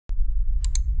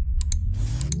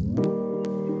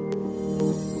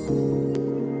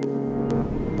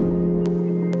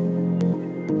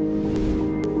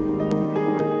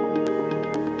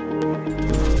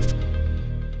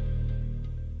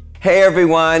Hey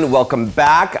everyone, welcome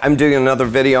back. I'm doing another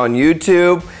video on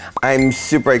YouTube. I'm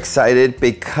super excited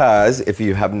because, if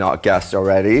you have not guessed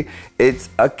already, it's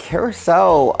a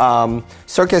carousel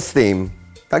circus theme.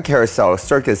 Not carousel,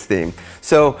 circus theme.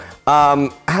 So I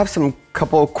have some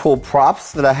couple of cool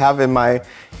props that I have in my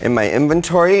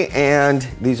inventory, and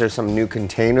these are some new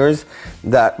containers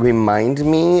that remind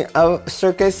me of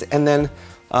circus, and then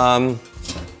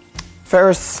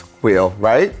Ferris wheel,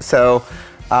 right? So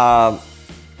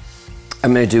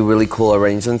I'm gonna do really cool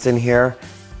arrangements in here.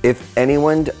 If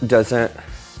anyone doesn't,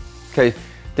 okay,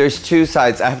 there's two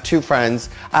sides. I have two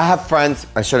friends. I have friends,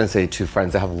 I shouldn't say two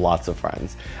friends, I have lots of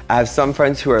friends. I have some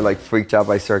friends who are like freaked out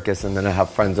by circus, and then I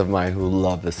have friends of mine who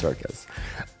love the circus.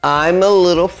 I'm a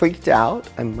little freaked out,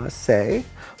 I must say,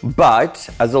 but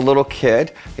as a little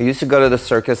kid, I used to go to the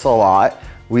circus a lot.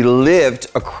 We lived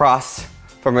across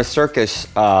from a circus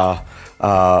a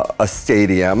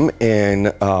stadium in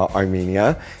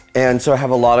Armenia. And so I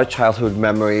have a lot of childhood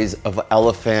memories of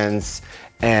elephants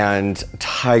and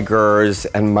tigers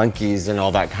and monkeys and all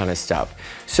that kind of stuff.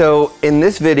 So in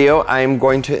this video, I'm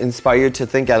going to inspire you to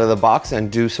think out of the box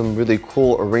and do some really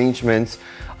cool arrangements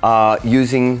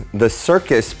using the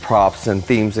circus props and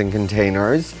themes and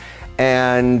containers.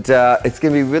 And it's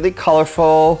gonna be really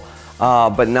colorful,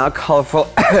 but not colorful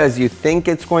as you think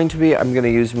it's going to be. I'm gonna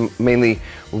use mainly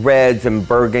reds and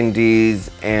burgundies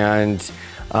and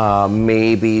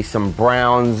maybe some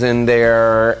browns in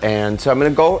there. And so I'm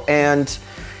gonna go and,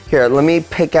 here, let me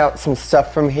pick out some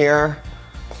stuff from here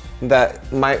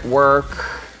that might work.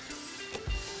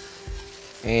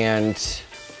 And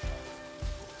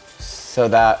so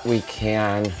that we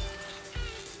can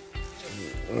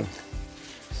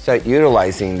start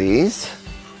utilizing these.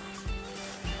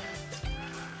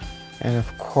 And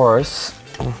of course,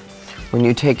 when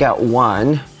you take out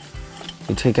one,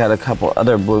 you take out a couple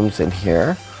other blooms in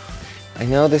here. I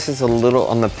know this is a little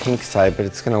on the pink side, but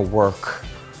it's gonna work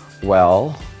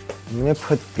well. I'm gonna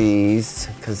put these,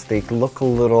 because they look a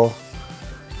little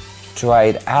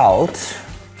dried out.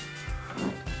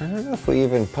 I don't know if we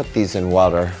even put these in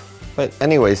water. But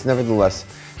anyways, nevertheless,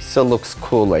 still looks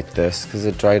cool like this, because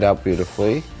it dried out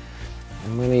beautifully.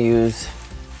 I'm gonna use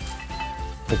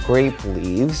the grape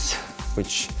leaves,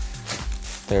 which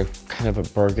they're kind of a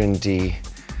burgundy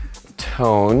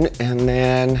tone, and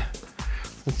then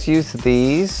let's use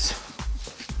these,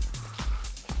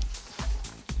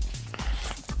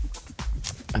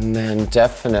 and then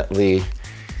definitely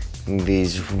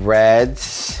these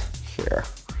reds here.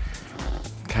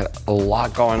 Got a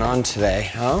lot going on today,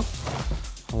 huh?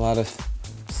 A lot of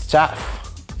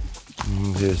stuff.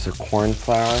 There's a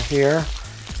cornflower here,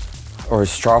 or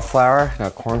straw flower,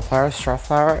 not cornflower, straw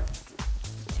flower.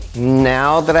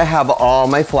 Now that I have all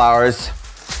my flowers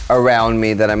around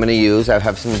me that I'm gonna use, I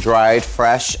have some dried,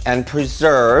 fresh, and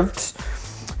preserved.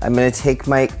 I'm gonna take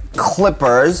my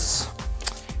clippers,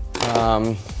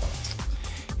 and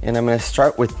I'm gonna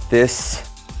start with this.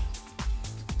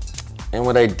 And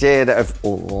what I did, I've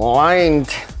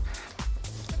lined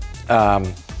a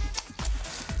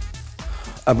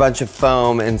bunch of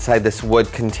foam inside this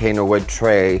wood container, wood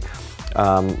tray.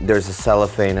 There's a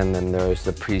cellophane, and then there's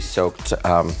the pre-soaked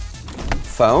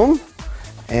foam.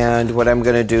 And what I'm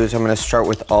gonna do is I'm gonna start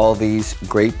with all these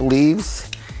grape leaves,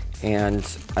 and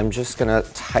I'm just gonna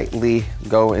tightly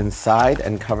go inside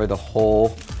and cover the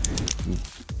whole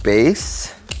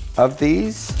base of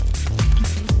these.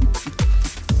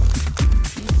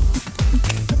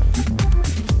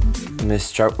 I'm gonna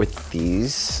start with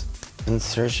these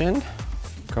insertion.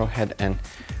 Go ahead and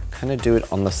kind of do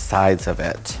it on the sides of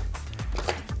it.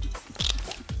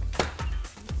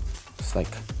 It's like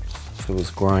if it was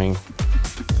growing.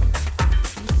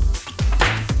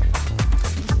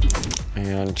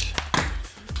 And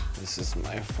this is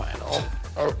my final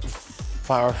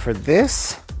flower for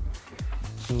this.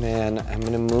 And then I'm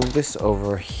gonna move this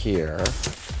over here.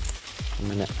 I'm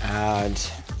gonna add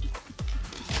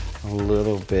a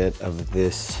little bit of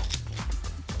this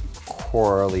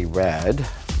corally red.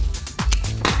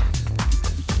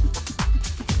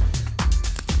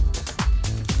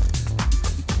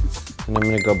 And I'm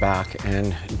gonna go back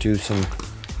and do some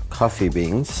coffee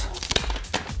beans.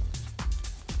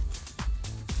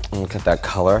 Look at that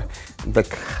color. The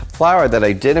flower that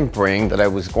I didn't bring, that I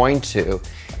was going to,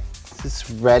 this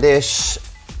reddish,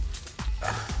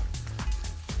 I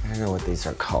don't know what these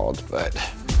are called, but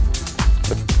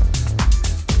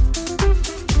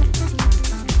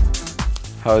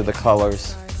how are the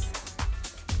colors?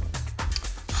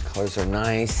 The colors are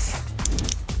nice.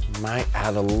 Might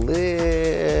add a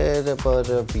little bit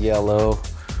of yellow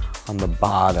on the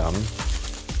bottom.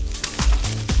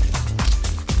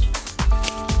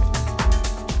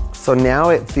 So now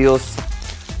it feels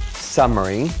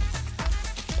summery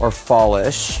or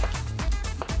fallish,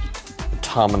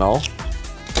 autumnal.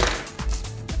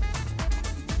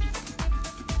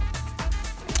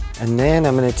 And then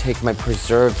I'm gonna take my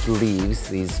preserved leaves,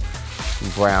 these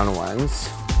brown ones.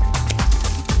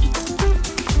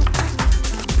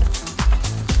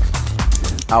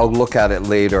 I'll look at it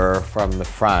later from the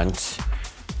front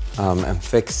and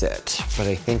fix it, but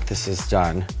I think this is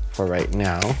done for right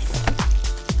now.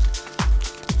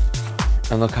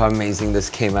 And look how amazing this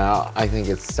came out. I think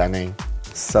it's stunning,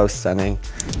 so stunning.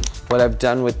 What I've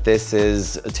done with this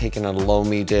is taken a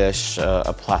loamy dish,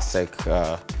 a plastic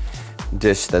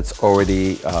dish that's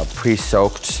already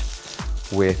pre-soaked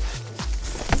with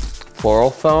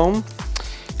floral foam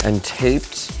and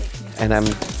taped, and I'm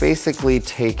basically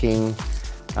taking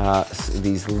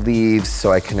these leaves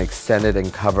so I can extend it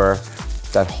and cover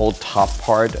that whole top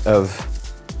part of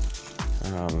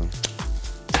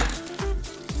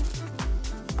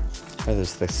what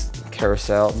is this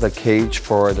carousel, the cage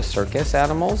for the circus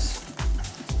animals.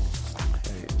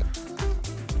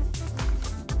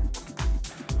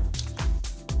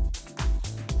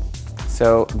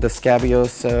 So the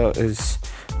scabiosa is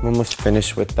almost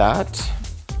finished with that,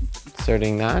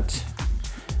 inserting that.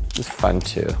 It's fun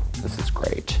too. This is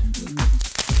great.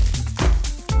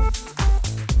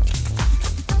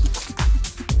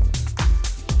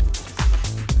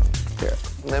 Here,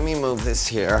 let me move this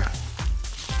here.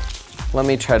 Let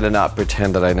me try to not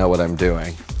pretend that I know what I'm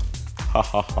doing. Ha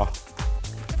ha ha.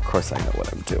 Of course I know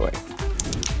what I'm doing.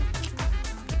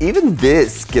 Even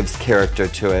this gives character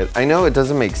to it. I know it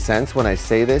doesn't make sense when I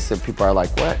say this and people are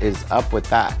like, what is up with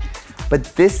that? But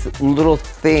this little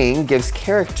thing gives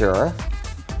character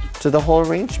to the whole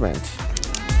arrangement.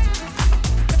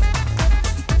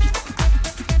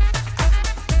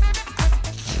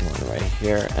 One right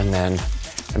here, and then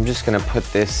I'm just gonna put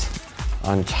this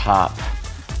on top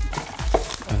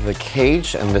of the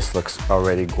cage, and this looks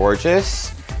already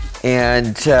gorgeous.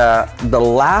 And the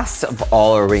last of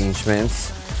all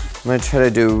arrangements, I'm gonna try to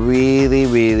do really,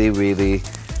 really, really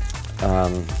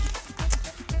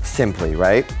simply,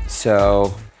 right?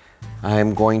 So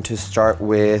I'm going to start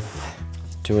with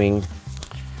doing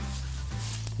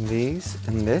these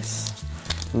and this.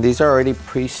 And these are already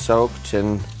pre-soaked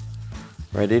and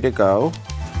ready to go.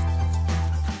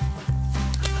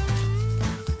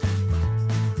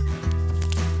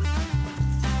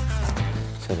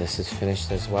 So this is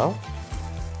finished as well.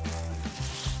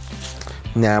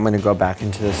 Now I'm going to go back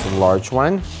into this large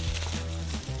one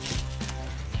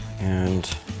and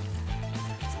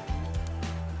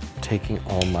taking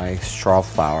all my straw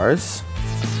flowers.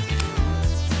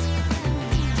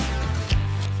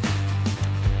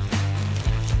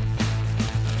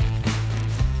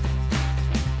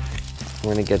 I'm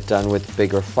going to get done with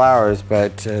bigger flowers,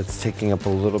 but it's taking up a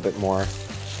little bit more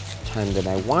time than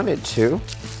I wanted to.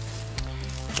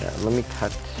 Yeah, let me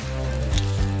cut.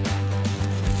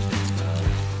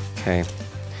 Okay,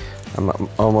 I'm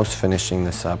almost finishing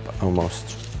this up,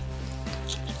 almost.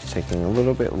 It's taking a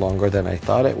little bit longer than I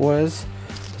thought it was,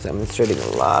 because I'm inserting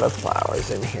a lot of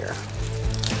flowers in here.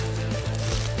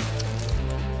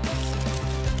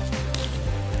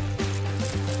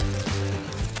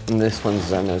 And this one's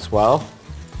done as well.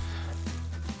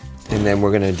 And then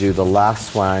we're gonna do the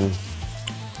last one,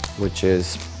 which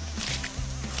is,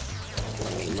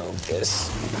 let me move this.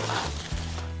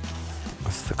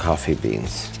 It's the coffee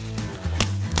beans.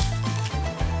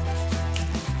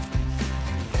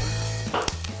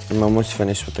 I'm almost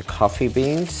finished with the coffee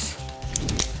beans.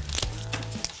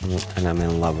 And I'm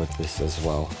in love with this as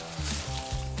well.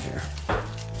 Here.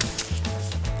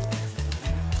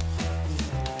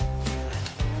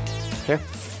 Okay,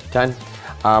 done.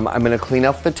 I'm gonna clean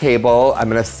up the table. I'm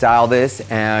gonna style this,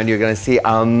 and you're gonna see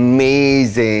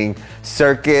amazing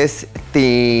circus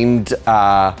themed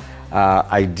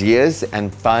ideas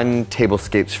and fun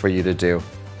tablescapes for you to do.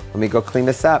 Let me go clean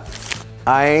this up.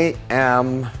 I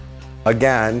am,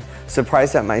 again,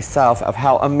 surprised at myself of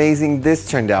how amazing this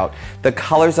turned out. The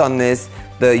colors on this,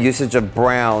 the usage of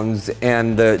browns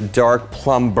and the dark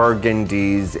plum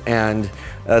burgundies and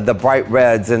the bright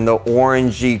reds and the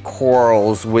orangey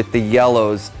corals with the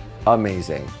yellows,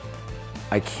 amazing.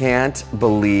 I can't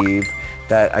believe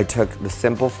that I took the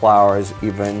simple flowers,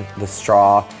 even the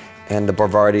straw and the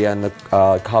Bavaria and the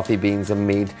coffee beans, and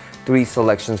made 3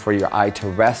 selections for your eye to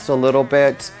rest a little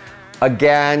bit.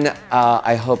 Again,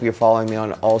 I hope you're following me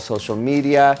on all social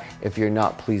media. If you're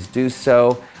not, please do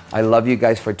so. I love you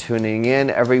guys for tuning in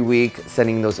every week,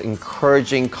 sending those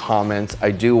encouraging comments. I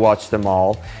do watch them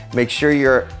all. Make sure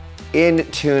you're in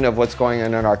tune of what's going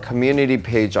on our community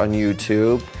page on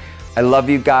YouTube. I love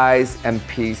you guys and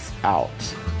peace out.